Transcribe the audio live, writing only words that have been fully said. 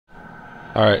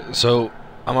Alright, so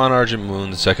I'm on Argent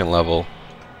Moon, the second level,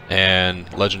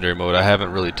 and Legendary mode. I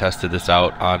haven't really tested this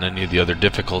out on any of the other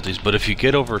difficulties, but if you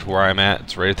get over to where I'm at,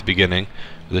 it's right at the beginning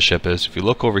where the ship is. If you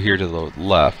look over here to the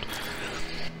left,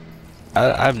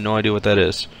 I have no idea what that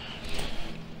is.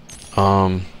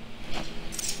 But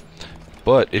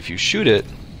if you shoot it,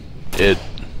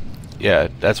 yeah,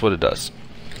 that's what it does.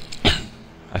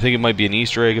 I think it might be an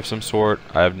Easter egg of some sort.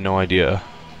 I have no idea.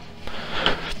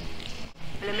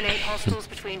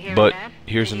 But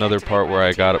here's another part where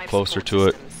I got up closer to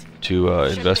it to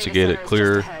investigate it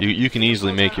clearer. You can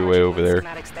easily make your way over there.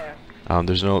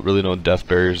 There's really no death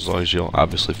barriers as long as you don't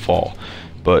obviously fall.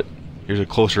 But here's a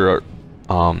closer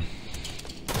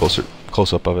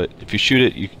close up of it. If you shoot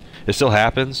it, it still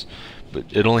happens, but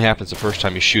it only happens the first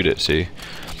time you shoot it. See,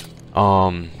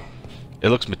 it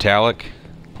looks metallic,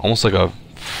 almost like a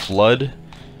flood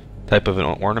type of an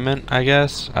ornament, I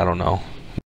guess. I don't know.